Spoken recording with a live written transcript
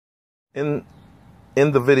In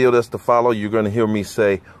the video that's to follow, you're going to hear me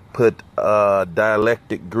say, put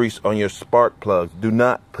dielectric grease on your spark plugs. Do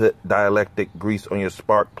not put dielectric grease on your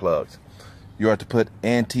spark plugs. You are to put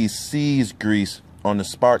anti-seize grease on the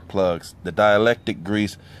spark plugs. The dielectric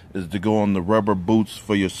grease is to go on the rubber boots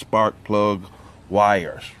for your spark plug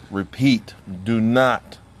wires. Repeat, do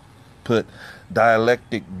not put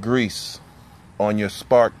dielectric grease on your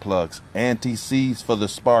spark plugs. Anti-seize for the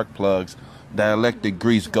spark plugs. Dielectric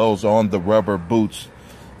grease goes on the rubber boots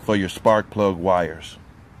for your spark plug wires.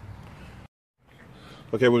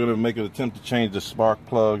 Okay, we're going to make an attempt to change the spark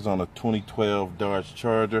plugs on a 2012 Dodge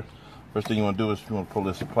Charger. First thing you want to do is you want to pull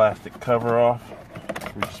this plastic cover off,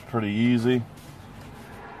 which is pretty easy.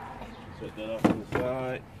 Set that off to the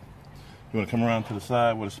side. You want to come around to the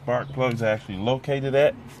side where the spark plugs are actually located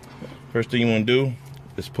at. First thing you want to do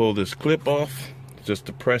is pull this clip off. Just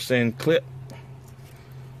a press-in clip.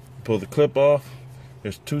 Pull the clip off.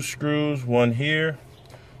 There's two screws, one here,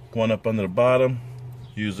 one up under the bottom.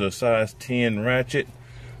 Use a size 10 ratchet.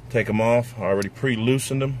 Take them off. I already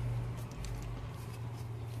pre-loosened them.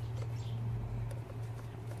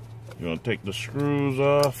 You want to take the screws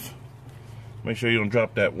off. Make sure you don't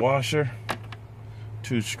drop that washer.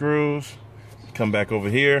 Two screws. Come back over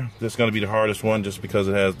here. This is going to be the hardest one just because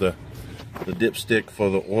it has the dipstick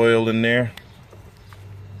for the oil in there,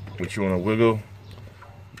 which you want to wiggle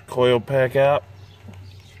the coil pack out.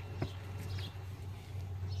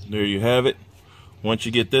 There you have it. Once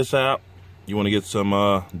you get this out, you want to get some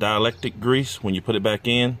dielectric grease when you put it back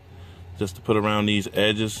in, just to put around these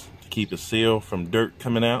edges to keep it sealed from dirt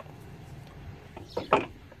coming out.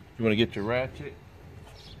 You want to get your ratchet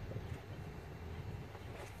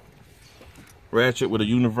with a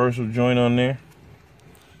universal joint on there.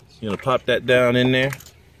 You're going to pop that down in there.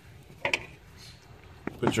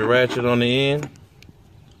 Put your ratchet on the end.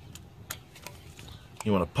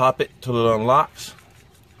 You want to pop it till it unlocks.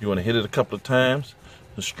 You want to hit it a couple of times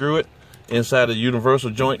to screw it. Inside the universal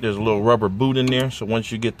joint, there's a little rubber boot in there. So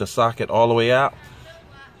once you get the socket all the way out,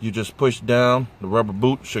 you just push down. The rubber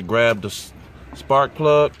boot should grab the spark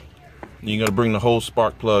plug. And you're going to bring the whole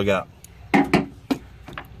spark plug out.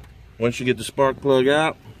 Once you get the spark plug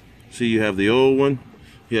out, see you have the old one,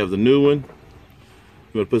 you have the new one.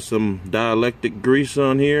 You're going to put some dielectric grease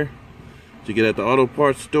on here that you get at the auto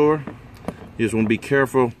parts store. You just want to be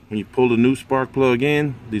careful when you pull the new spark plug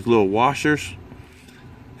in. These little washers.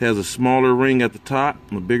 It has a smaller ring at the top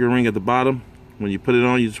and a bigger ring at the bottom. When you put it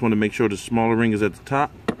on, you just want to make sure the smaller ring is at the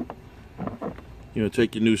top. You're going to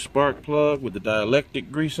take your new spark plug with the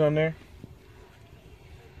dielectric grease on there.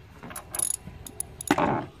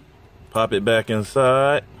 Pop it back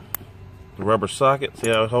inside the rubber socket. See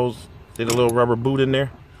how it holds? See the little rubber boot in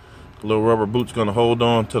there? The little rubber boot's going to hold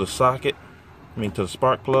on to the socket. To the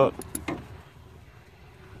spark plug.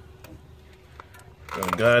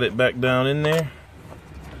 Gonna guide it back down in there.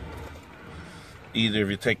 Either if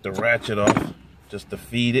you take the ratchet off just to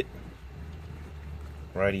feed it.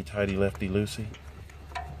 Righty tighty, lefty loosey.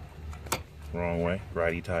 Wrong way,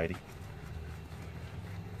 righty tighty.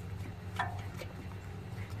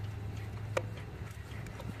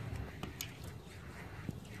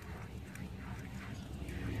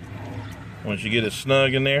 Once you get it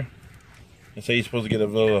snug in there, they say you're supposed to get a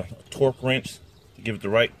little torque wrench to give it the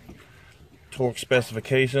right torque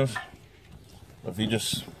specifications. If you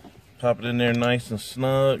just pop it in there nice and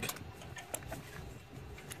snug,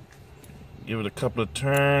 give it a couple of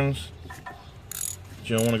turns.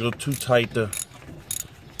 You don't want to go too tight to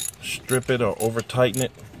strip it or over tighten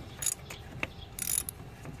it.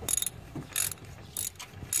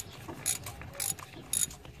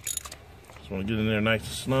 Just want to get in there nice and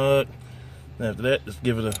snug. And after that, just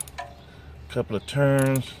give it a couple of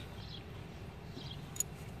turns.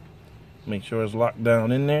 Make sure it's locked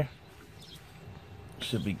down in there.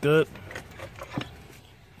 Should be good.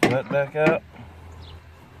 Pull that back out.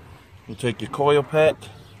 You take your coil pack,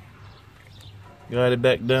 guide it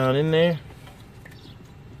back down in there.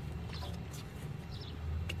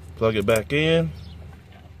 Plug it back in.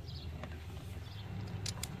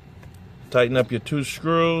 Tighten up your two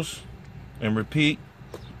screws and repeat.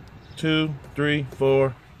 2, 3,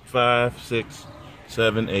 4, 5, 6,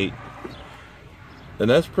 7, 8. And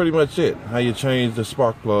that's pretty much it. How you change the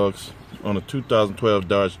spark plugs on a 2012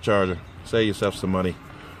 Dodge Charger. Save yourself some money.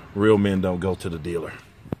 Real men don't go to the dealer.